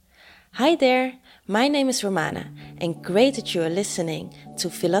Hi there, my name is Romana, and great that you are listening to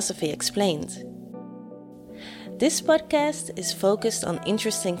Philosophy Explained. This podcast is focused on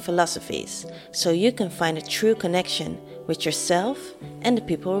interesting philosophies, so you can find a true connection with yourself and the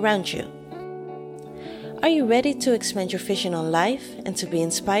people around you. Are you ready to expand your vision on life and to be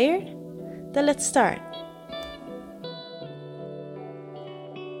inspired? Then let's start.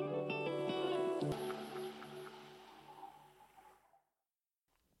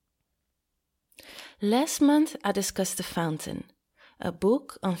 Last month I discussed The Fountain, a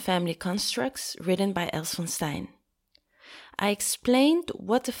book on family constructs written by Els van Stein. I explained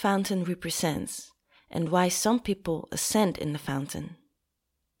what the fountain represents and why some people ascend in the fountain.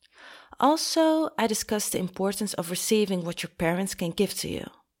 Also, I discussed the importance of receiving what your parents can give to you.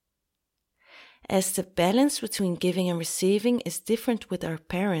 As the balance between giving and receiving is different with our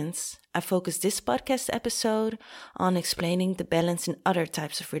parents, I focus this podcast episode on explaining the balance in other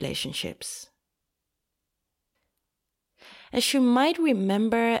types of relationships. As you might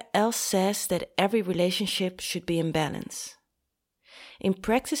remember, Els says that every relationship should be in balance. In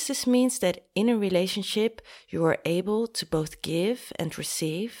practice, this means that in a relationship, you are able to both give and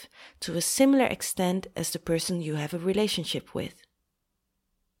receive to a similar extent as the person you have a relationship with.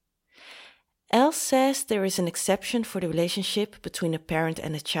 Els says there is an exception for the relationship between a parent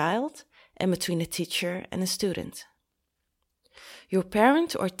and a child and between a teacher and a student. Your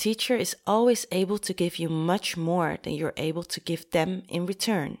parent or teacher is always able to give you much more than you're able to give them in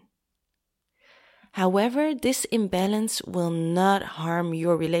return. However, this imbalance will not harm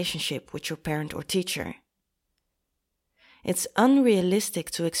your relationship with your parent or teacher. It's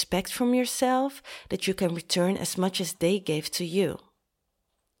unrealistic to expect from yourself that you can return as much as they gave to you.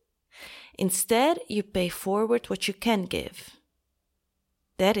 Instead, you pay forward what you can give.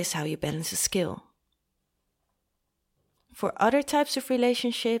 That is how you balance a skill. For other types of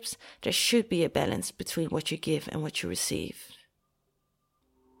relationships, there should be a balance between what you give and what you receive.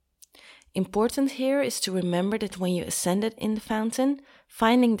 Important here is to remember that when you ascended in the fountain,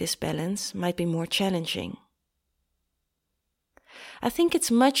 finding this balance might be more challenging. I think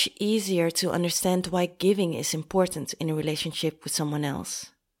it's much easier to understand why giving is important in a relationship with someone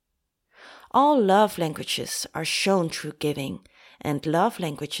else. All love languages are shown through giving, and love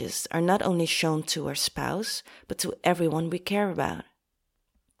languages are not only shown to our spouse, but to everyone we care about.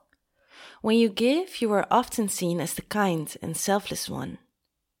 When you give, you are often seen as the kind and selfless one.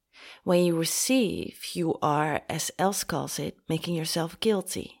 When you receive, you are, as Els calls it, making yourself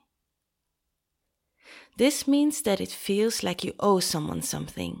guilty. This means that it feels like you owe someone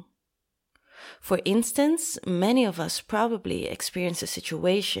something. For instance, many of us probably experience a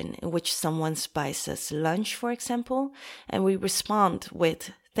situation in which someone buys us lunch, for example, and we respond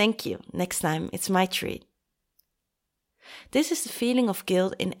with, "Thank you, next time it's my treat." This is the feeling of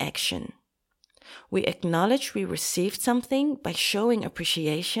guilt in action. We acknowledge we received something by showing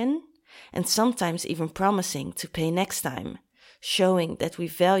appreciation and sometimes even promising to pay next time, showing that we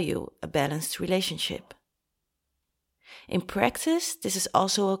value a balanced relationship. In practice, this is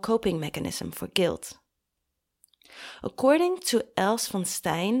also a coping mechanism for guilt. According to Els van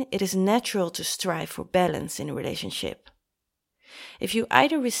Stein, it is natural to strive for balance in a relationship. If you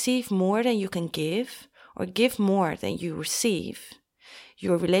either receive more than you can give or give more than you receive,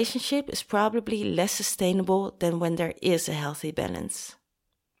 your relationship is probably less sustainable than when there is a healthy balance.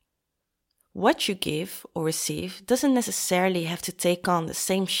 What you give or receive doesn't necessarily have to take on the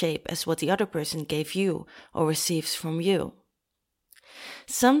same shape as what the other person gave you or receives from you.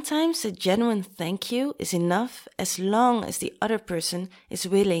 Sometimes a genuine thank you is enough as long as the other person is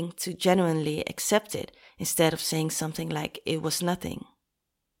willing to genuinely accept it instead of saying something like "it was nothing."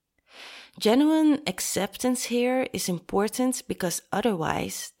 Genuine acceptance here is important because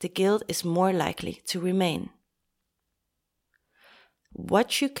otherwise the guilt is more likely to remain.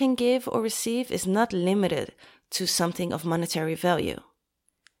 What you can give or receive is not limited to something of monetary value.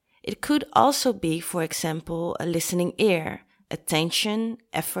 It could also be, for example, a listening ear, attention,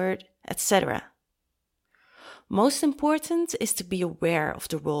 effort, etc. Most important is to be aware of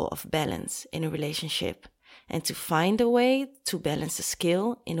the role of balance in a relationship and to find a way to balance the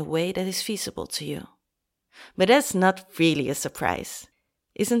skill in a way that is feasible to you. But that's not really a surprise.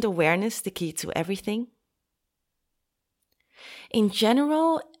 Isn't awareness the key to everything? In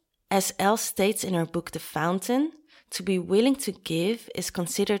general, as Els states in her book The Fountain, to be willing to give is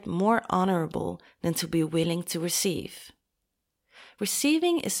considered more honorable than to be willing to receive.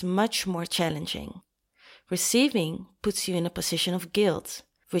 Receiving is much more challenging. Receiving puts you in a position of guilt,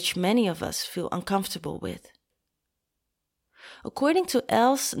 which many of us feel uncomfortable with. According to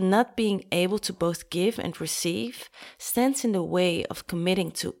Els, not being able to both give and receive stands in the way of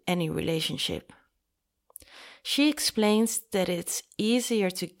committing to any relationship. She explains that it's easier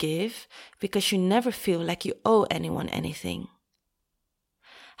to give because you never feel like you owe anyone anything.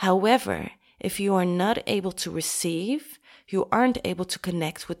 However, if you are not able to receive, you aren't able to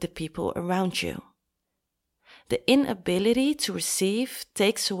connect with the people around you. The inability to receive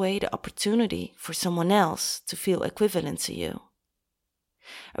takes away the opportunity for someone else to feel equivalent to you.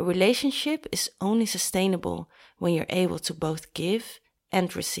 A relationship is only sustainable when you're able to both give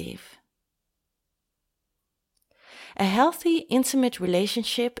and receive. A healthy, intimate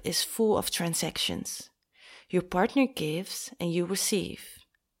relationship is full of transactions. Your partner gives and you receive.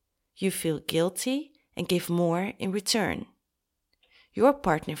 You feel guilty and give more in return. Your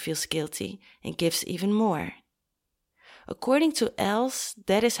partner feels guilty and gives even more. According to Els,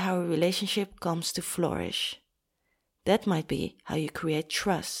 that is how a relationship comes to flourish. That might be how you create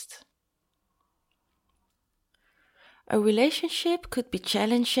trust. A relationship could be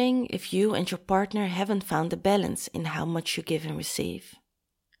challenging if you and your partner haven't found a balance in how much you give and receive.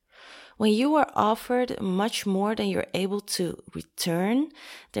 When you are offered much more than you're able to return,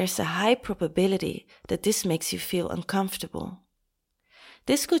 there's a high probability that this makes you feel uncomfortable.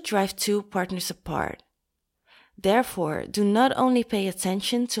 This could drive two partners apart. Therefore, do not only pay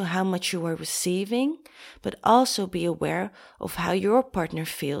attention to how much you are receiving, but also be aware of how your partner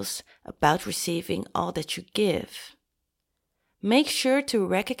feels about receiving all that you give. Make sure to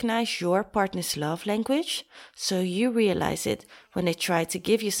recognize your partner's love language so you realize it when they try to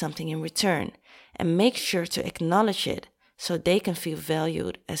give you something in return, and make sure to acknowledge it so they can feel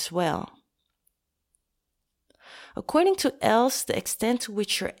valued as well. According to Els, the extent to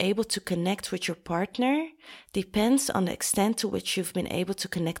which you're able to connect with your partner depends on the extent to which you've been able to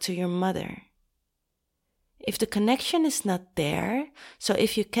connect to your mother. If the connection is not there, so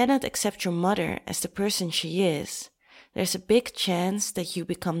if you cannot accept your mother as the person she is, there's a big chance that you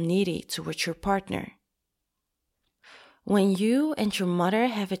become needy towards your partner. When you and your mother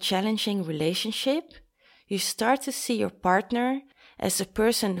have a challenging relationship, you start to see your partner as a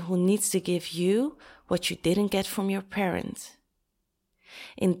person who needs to give you what you didn't get from your parents.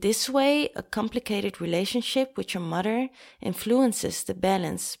 In this way, a complicated relationship with your mother influences the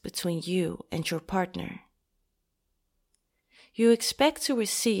balance between you and your partner. You expect to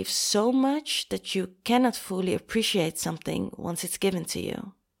receive so much that you cannot fully appreciate something once it's given to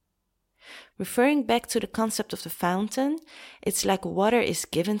you. Referring back to the concept of the fountain, it's like water is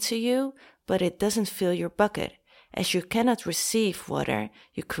given to you, but it doesn't fill your bucket, as you cannot receive water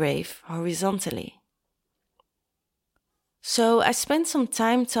you crave horizontally. So I spent some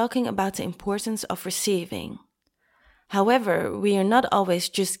time talking about the importance of receiving. However, we are not always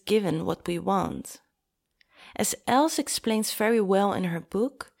just given what we want. As Els explains very well in her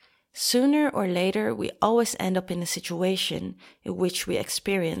book, sooner or later we always end up in a situation in which we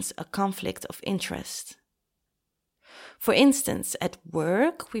experience a conflict of interest. For instance, at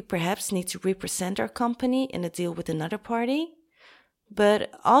work, we perhaps need to represent our company in a deal with another party, but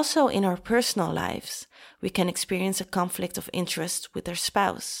also in our personal lives, we can experience a conflict of interest with our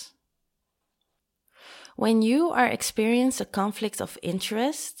spouse. When you are experiencing a conflict of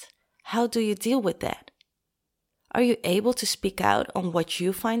interest, how do you deal with that? Are you able to speak out on what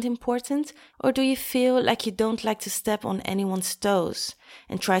you find important, or do you feel like you don't like to step on anyone's toes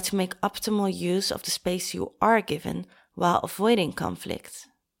and try to make optimal use of the space you are given while avoiding conflict?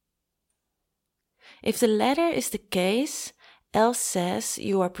 If the latter is the case, Els says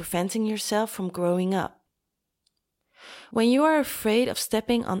you are preventing yourself from growing up. When you are afraid of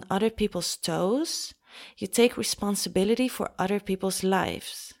stepping on other people's toes, you take responsibility for other people's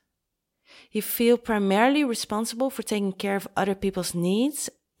lives. You feel primarily responsible for taking care of other people's needs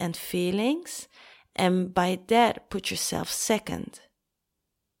and feelings, and by that put yourself second.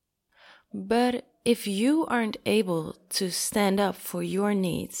 But if you aren't able to stand up for your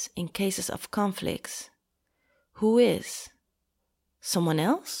needs in cases of conflicts, who is? Someone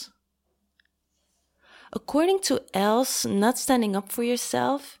else? According to Els, not standing up for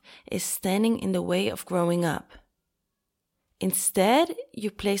yourself is standing in the way of growing up. Instead,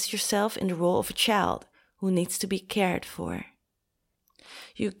 you place yourself in the role of a child who needs to be cared for.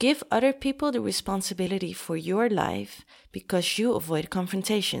 You give other people the responsibility for your life because you avoid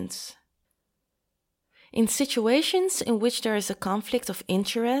confrontations. In situations in which there is a conflict of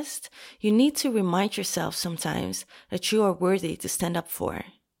interest, you need to remind yourself sometimes that you are worthy to stand up for.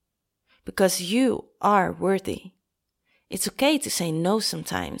 Because you are worthy. It's okay to say no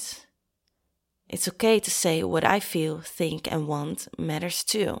sometimes. It's okay to say what I feel, think, and want matters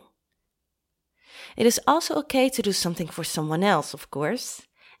too. It is also okay to do something for someone else, of course,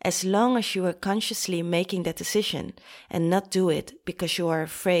 as long as you are consciously making that decision and not do it because you are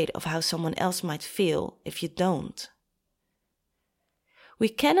afraid of how someone else might feel if you don't. We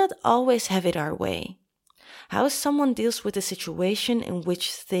cannot always have it our way. How someone deals with a situation in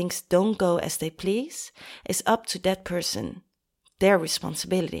which things don't go as they please is up to that person, their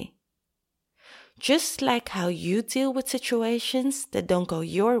responsibility. Just like how you deal with situations that don't go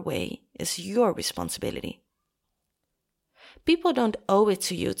your way is your responsibility. People don't owe it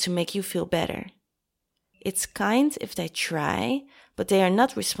to you to make you feel better. It's kind if they try, but they are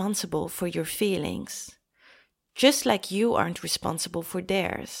not responsible for your feelings, just like you aren't responsible for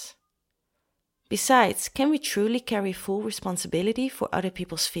theirs. Besides, can we truly carry full responsibility for other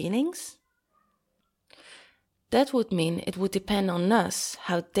people's feelings? That would mean it would depend on us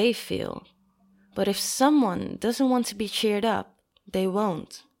how they feel. But if someone doesn't want to be cheered up, they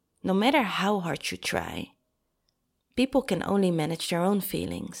won't, no matter how hard you try. People can only manage their own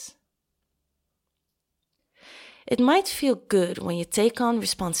feelings. It might feel good when you take on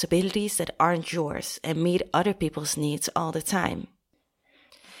responsibilities that aren't yours and meet other people's needs all the time.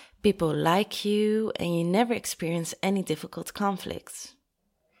 People like you and you never experience any difficult conflicts.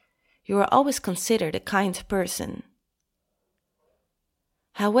 You are always considered a kind person.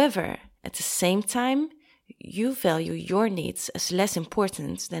 However, at the same time, you value your needs as less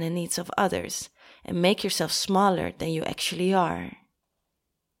important than the needs of others and make yourself smaller than you actually are.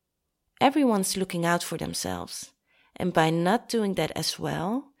 Everyone's looking out for themselves, and by not doing that as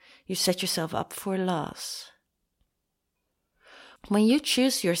well, you set yourself up for loss. When you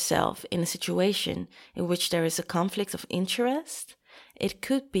choose yourself in a situation in which there is a conflict of interest, it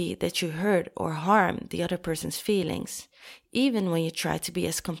could be that you hurt or harm the other person's feelings, even when you try to be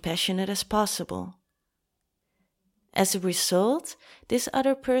as compassionate as possible. As a result, this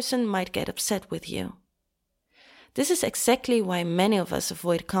other person might get upset with you. This is exactly why many of us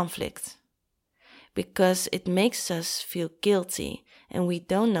avoid conflict, because it makes us feel guilty and we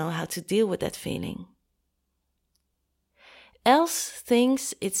don't know how to deal with that feeling. Els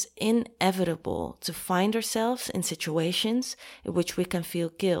thinks it's inevitable to find ourselves in situations in which we can feel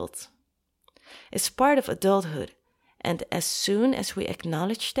guilt. It's part of adulthood, and as soon as we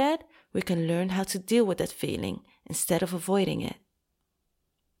acknowledge that, we can learn how to deal with that feeling instead of avoiding it.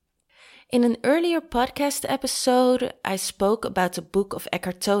 In an earlier podcast episode, I spoke about the book of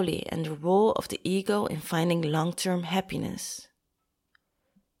Eckhart Tolle and the role of the ego in finding long-term happiness.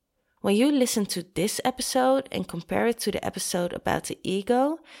 When you listen to this episode and compare it to the episode about the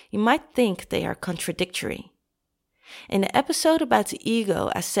ego, you might think they are contradictory. In the episode about the ego,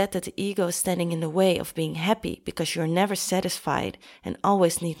 I said that the ego is standing in the way of being happy because you're never satisfied and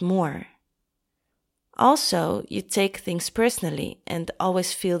always need more. Also, you take things personally and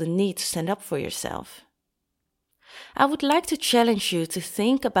always feel the need to stand up for yourself. I would like to challenge you to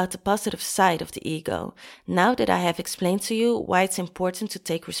think about the positive side of the ego, now that I have explained to you why it's important to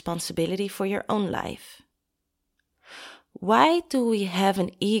take responsibility for your own life. Why do we have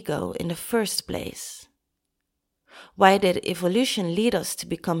an ego in the first place? Why did evolution lead us to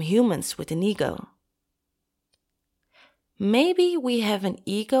become humans with an ego? Maybe we have an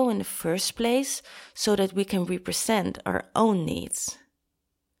ego in the first place so that we can represent our own needs.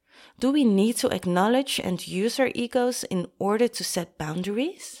 Do we need to acknowledge and use our egos in order to set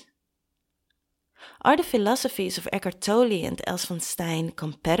boundaries? Are the philosophies of Eckhart Tolle and Els van Stijn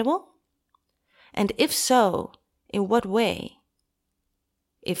compatible? And if so, in what way?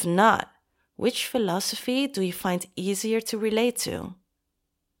 If not, which philosophy do you find easier to relate to?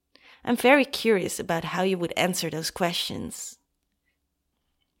 I'm very curious about how you would answer those questions.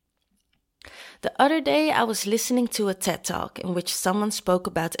 The other day I was listening to a TED Talk in which someone spoke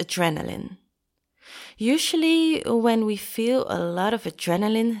about adrenaline. Usually when we feel a lot of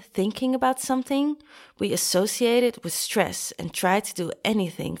adrenaline thinking about something, we associate it with stress and try to do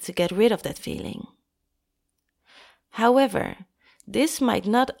anything to get rid of that feeling. However, this might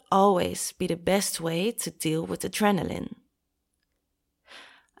not always be the best way to deal with adrenaline.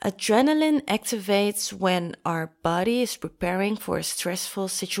 Adrenaline activates when our body is preparing for a stressful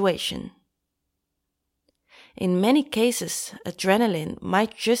situation. In many cases, adrenaline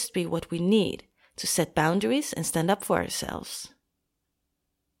might just be what we need to set boundaries and stand up for ourselves.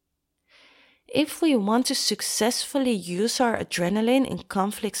 If we want to successfully use our adrenaline in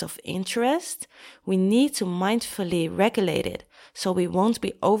conflicts of interest, we need to mindfully regulate it so we won't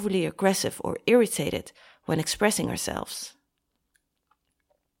be overly aggressive or irritated when expressing ourselves.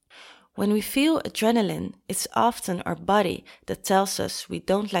 When we feel adrenaline, it's often our body that tells us we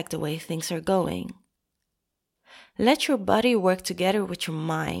don't like the way things are going. Let your body work together with your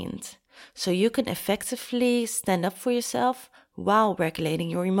mind. so you can effectively stand up for yourself while regulating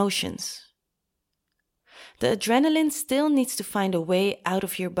your emotions. The adrenaline still needs to find a way out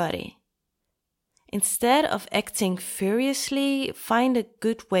of your body. Instead of acting furiously, find a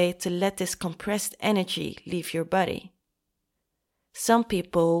good way to let this compressed energy leave your body. Some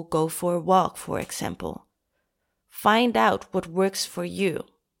people go for a walk, for example. Find out what works for you.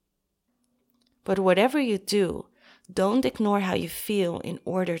 But whatever you do, don't ignore how you feel in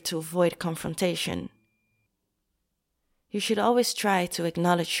order to avoid confrontation. You should always try to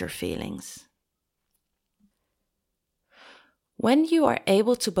acknowledge your feelings. When you are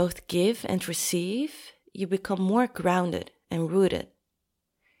able to both give and receive, you become more grounded and rooted.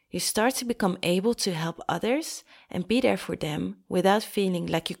 You start to become able to help others and be there for them without feeling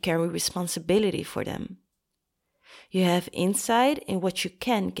like you carry responsibility for them. You have insight in what you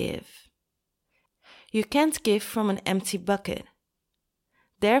can give. You can't give from an empty bucket.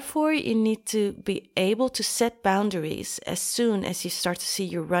 Therefore, you need to be able to set boundaries as soon as you start to see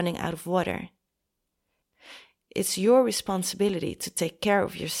you're running out of water. It's your responsibility to take care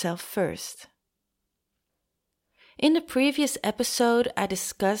of yourself first. In the previous episode, I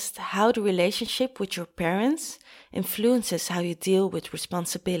discussed how the relationship with your parents influences how you deal with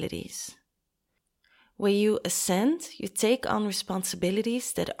responsibilities. When you ascend, you take on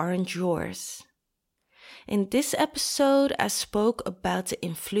responsibilities that aren't yours. In this episode, I spoke about the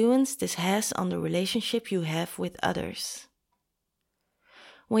influence this has on the relationship you have with others.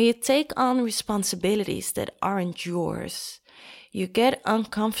 When you take on responsibilities that aren't yours, you get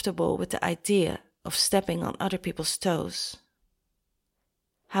uncomfortable with the idea of stepping on other people's toes.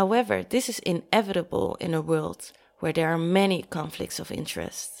 However, this is inevitable in a world where there are many conflicts of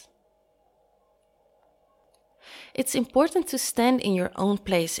interest. It's important to stand in your own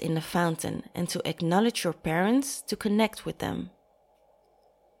place in the fountain and to acknowledge your parents to connect with them.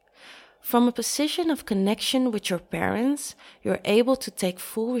 From a position of connection with your parents, you're able to take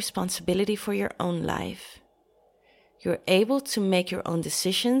full responsibility for your own life. You're able to make your own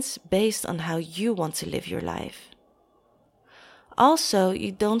decisions based on how you want to live your life. Also,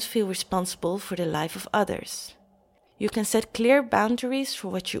 you don't feel responsible for the life of others. You can set clear boundaries for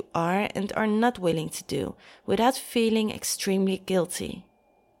what you are and are not willing to do without feeling extremely guilty.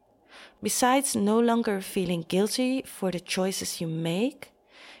 Besides no longer feeling guilty for the choices you make,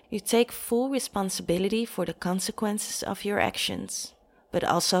 you take full responsibility for the consequences of your actions, but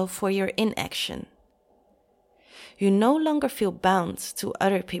also for your inaction. You no longer feel bound to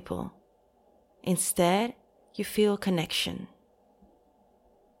other people. Instead, you feel a connection.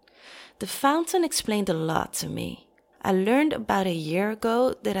 The fountain explained a lot to me. I learned about a year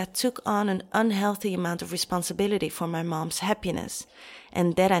ago that I took on an unhealthy amount of responsibility for my mom's happiness,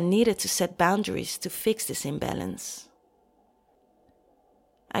 and that I needed to set boundaries to fix this imbalance.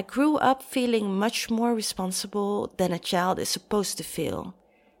 I grew up feeling much more responsible than a child is supposed to feel,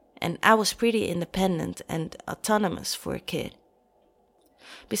 and I was pretty independent and autonomous for a kid.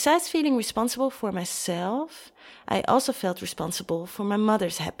 Besides feeling responsible for myself, I also felt responsible for my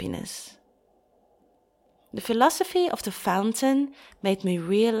mother's happiness. The philosophy of the fountain made me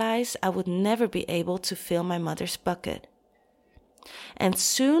realize I would never be able to fill my mother's bucket. And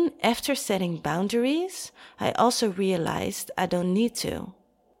soon after setting boundaries, I also realized I don't need to.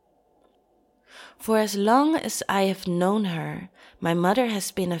 For as long as I have known her, my mother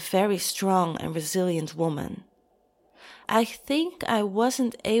has been a very strong and resilient woman. I think I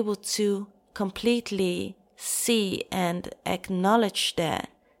wasn't able to completely see and acknowledge that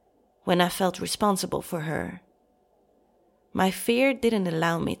when I felt responsible for her. My fear didn't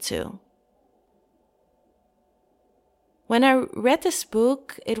allow me to. When I read this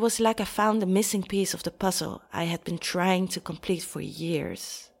book, it was like I found the missing piece of the puzzle I had been trying to complete for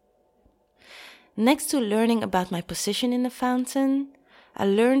years. Next to learning about my position in the fountain, I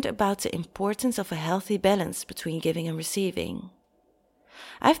learned about the importance of a healthy balance between giving and receiving.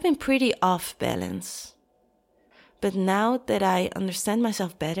 I've been pretty off balance. But now that I understand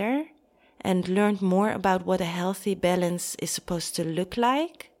myself better and learned more about what a healthy balance is supposed to look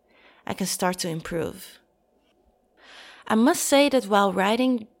like, I can start to improve. I must say that while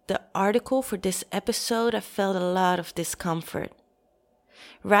writing the article for this episode, I felt a lot of discomfort.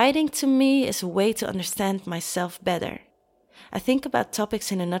 Writing to me is a way to understand myself better. I think about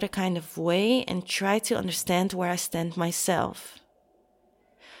topics in another kind of way and try to understand where I stand myself.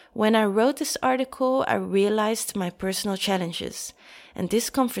 When I wrote this article, I realized my personal challenges, and this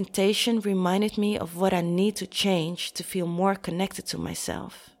confrontation reminded me of what I need to change to feel more connected to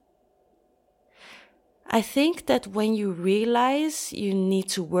myself. I think that when you realize you need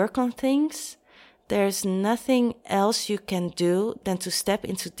to work on things, there's nothing else you can do than to step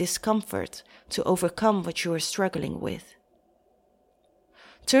into discomfort to overcome what you are struggling with.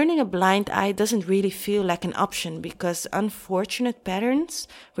 Turning a blind eye doesn't really feel like an option because unfortunate patterns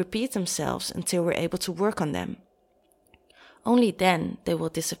repeat themselves until we're able to work on them. Only then they will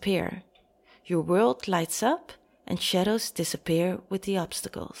disappear. Your world lights up and shadows disappear with the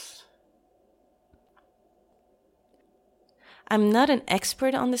obstacles. I'm not an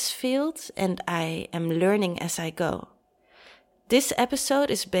expert on this field and I am learning as I go. This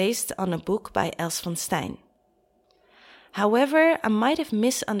episode is based on a book by Els van Stijn. However, I might have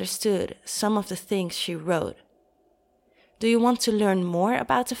misunderstood some of the things she wrote. Do you want to learn more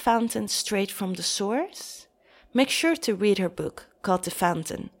about the fountain straight from the source? Make sure to read her book called The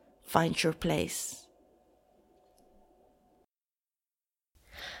Fountain, Find Your Place.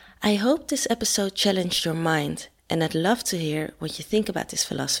 I hope this episode challenged your mind, and I'd love to hear what you think about this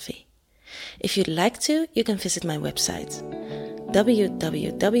philosophy. If you'd like to, you can visit my website,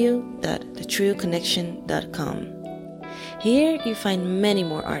 www.thetrueconnection.com. Here you find many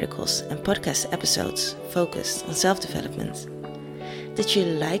more articles and podcast episodes focused on self-development. Did you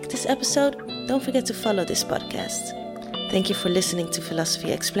like this episode? Don't forget to follow this podcast. Thank you for listening to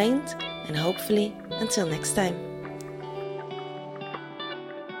Philosophy Explained, and hopefully until next time.